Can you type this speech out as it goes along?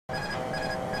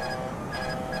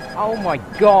Oh my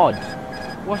god!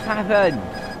 What happened?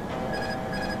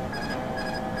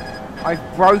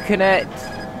 I've broken it!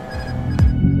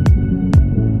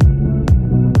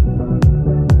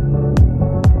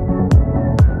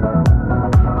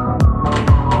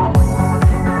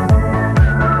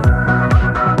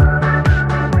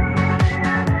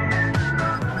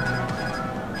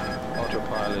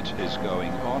 Autopilot is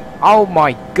going on. Oh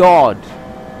my god!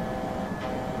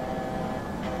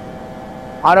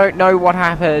 I don't know what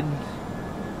happened.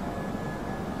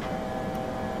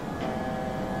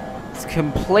 It's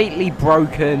completely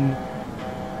broken.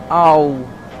 Oh.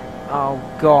 Oh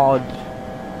god.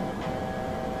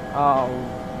 Oh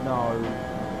no.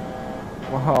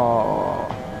 Oh.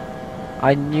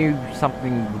 I knew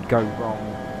something would go wrong.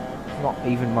 It's not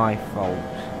even my fault.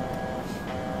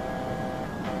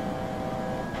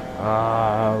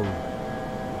 Oh.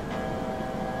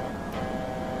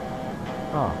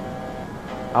 Oh.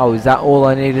 Oh, is that all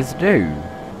I needed to do?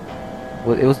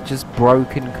 Well, it was just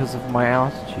broken because of my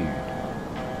altitude.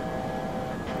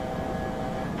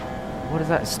 What is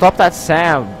that? Stop that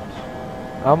sound!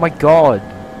 Oh my god!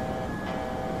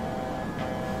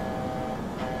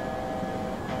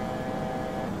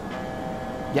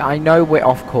 Yeah, I know we're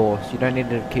off course. You don't need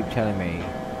to keep telling me.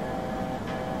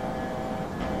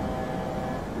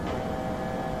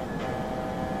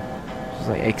 It's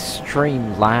like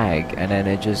extreme lag, and then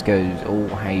it just goes all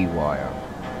haywire.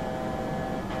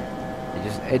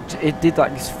 It did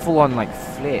like this full-on like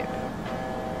flip.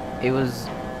 It was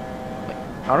like,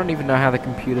 I don't even know how the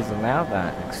computers allow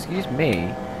that. Excuse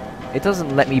me. It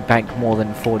doesn't let me bank more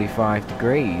than 45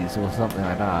 degrees or something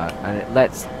like that, and it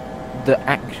lets the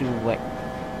actual like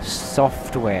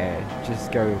software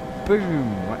just go boom,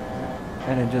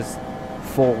 and then just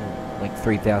fall like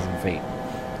 3,000 feet.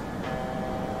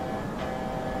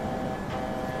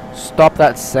 Stop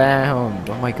that sound!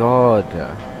 Oh my god!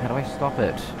 How do I stop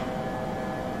it?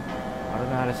 I don't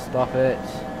know how to stop it.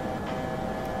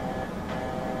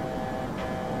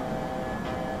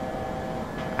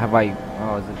 Have I?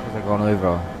 Oh, is it because I've gone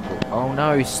over? Oh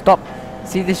no! Stop!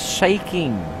 See this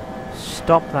shaking!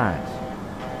 Stop that!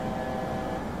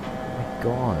 Oh my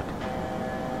god!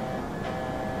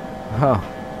 Oh,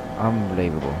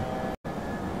 unbelievable!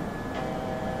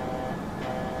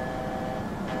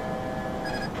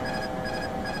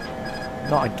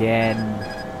 Not again!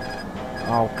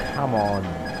 Oh come on!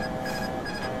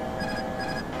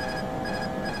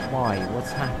 Why?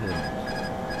 What's happened?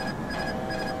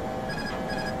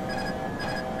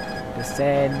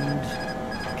 Descend!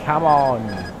 Come on!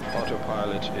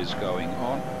 Autopilot is going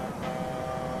on.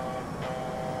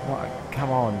 What?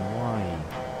 Come on!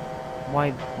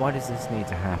 Why? Why does this need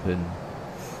to happen?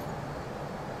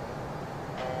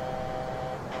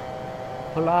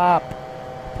 Pull up!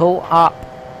 Pull up!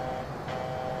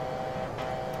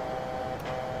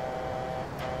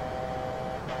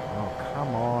 Oh,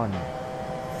 come on!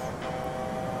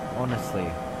 Honestly.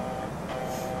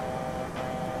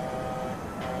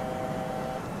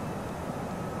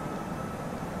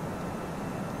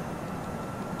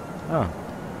 Oh.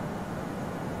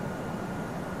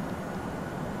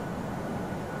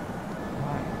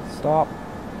 Right. Stop.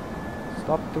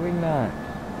 Stop doing that.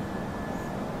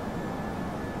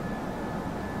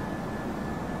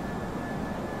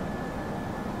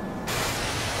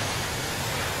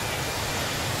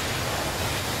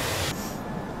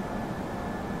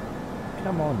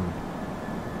 Come on.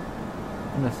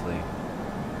 Honestly.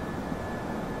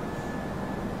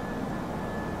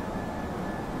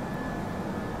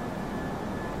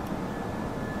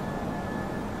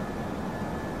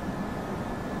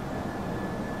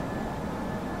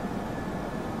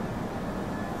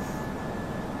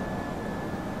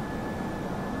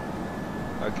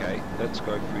 Okay, let's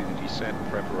go through the descent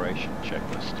preparation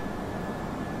checklist.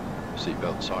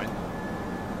 Seatbelt sign.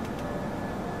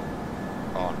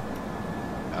 On.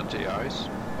 Anti-ice.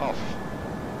 Off.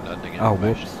 Landing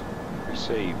information. Whoops.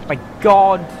 Received. My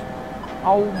god!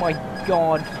 Oh my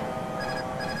god!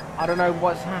 I don't know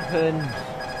what's happened.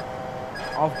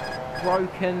 I've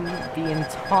broken the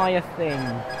entire thing.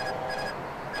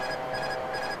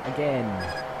 Again.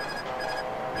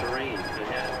 Terrain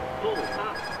ahead. Full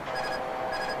up.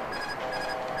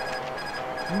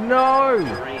 No!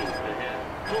 Terrain ahead.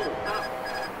 Full up.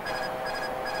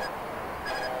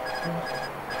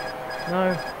 No.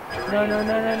 No, no,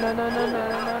 no, no, no, no, no, no,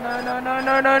 no, no, no, no,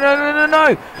 no, no, no, no,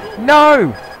 no,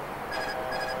 no!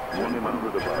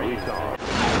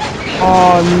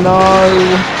 Oh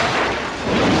no!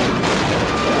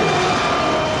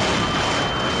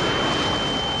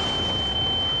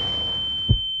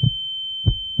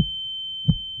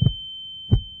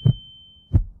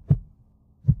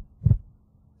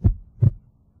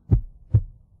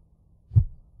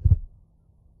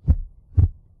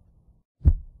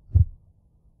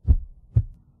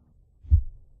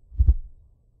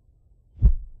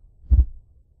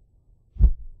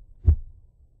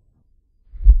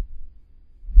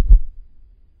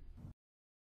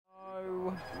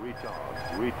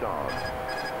 Retard.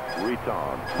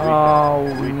 Retard. Oh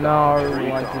no,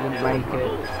 retard, I didn't make Full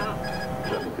it. stop.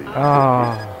 70. Oh,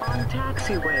 On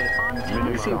taxiway, on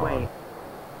taxiway.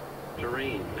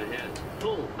 Terrain ahead.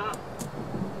 Full stop.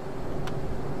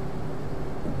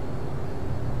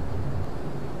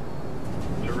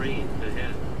 Terrain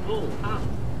ahead. Full stop.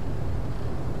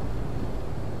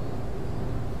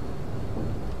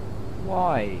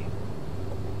 why?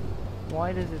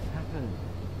 Why does this happen?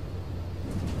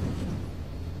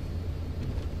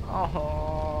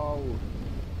 Oh.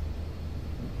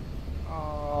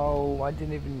 Oh, I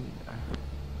didn't even...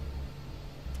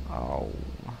 Oh.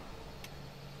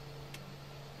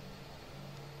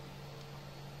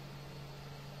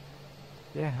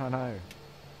 Yeah, I know.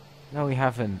 No, we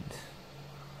haven't.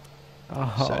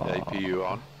 Oh. Set APU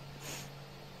on.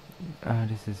 Oh,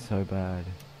 this is so bad.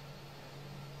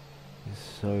 This is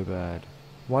so bad.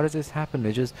 Why does this happen?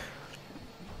 It just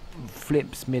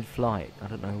flips mid-flight. I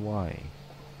don't know why.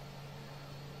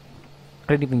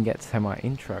 I didn't even get to my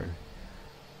intro.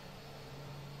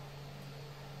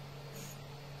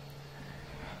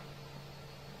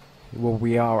 Well,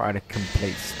 we are at a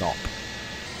complete stop.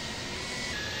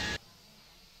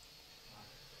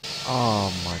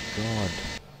 Oh my god.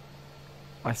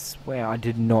 I swear I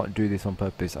did not do this on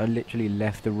purpose. I literally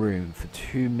left the room for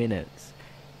 2 minutes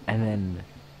and then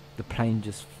the plane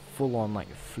just full on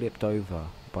like flipped over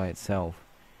by itself.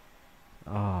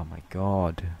 Oh my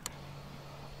god.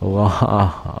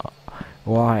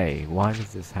 Why? Why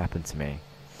does this happen to me?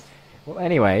 Well,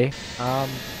 anyway, I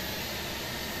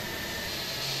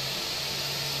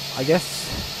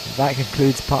guess that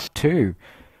concludes part 2.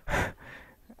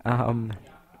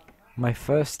 My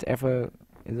first ever,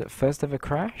 is it first ever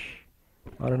crash?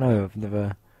 I don't know,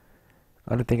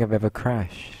 I don't think I've ever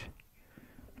crashed.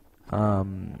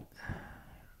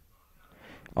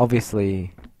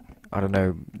 Obviously, I don't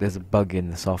know, there's a bug in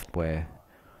the software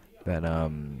that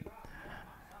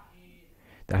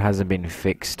that hasn't been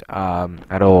fixed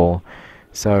at all.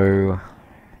 So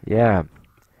yeah,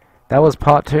 that was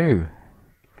part 2.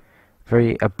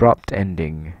 Very abrupt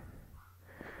ending.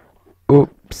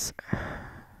 Oops.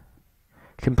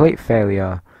 Complete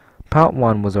failure. Part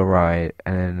 1 was alright,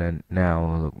 and then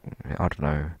now I don't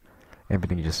know,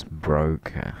 everything just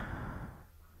broke.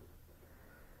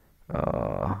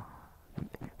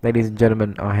 Ladies and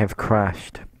gentlemen, I have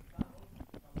crashed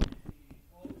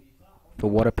for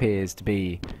what appears to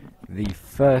be the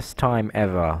first time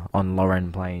ever on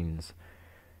Loren Plains.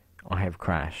 I have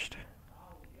crashed.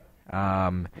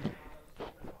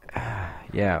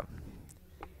 Yeah.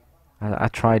 I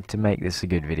tried to make this a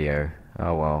good video.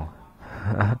 Oh well.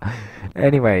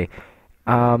 Anyway,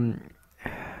 am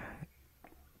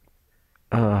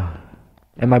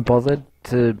I bothered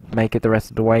to make it the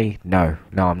rest of the way? No,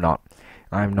 I'm not.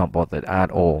 I'm not bothered at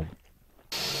all.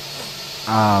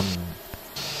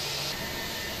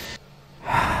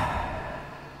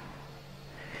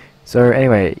 So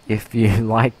anyway, if you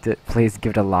liked it, please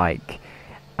give it a like.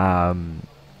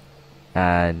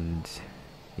 And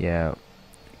yeah.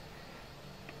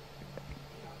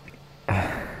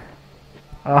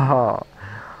 Oh,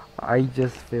 I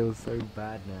just feel so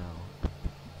bad now.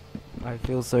 I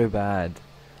feel so bad.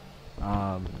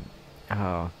 Oh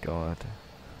god.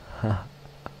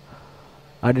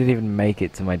 I didn't even make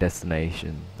it to my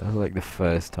destination. That was like the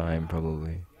first time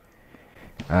probably.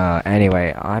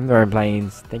 Anyway, I'm Loren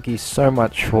Plains. Thank you so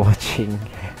much for watching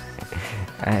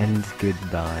and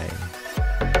goodbye.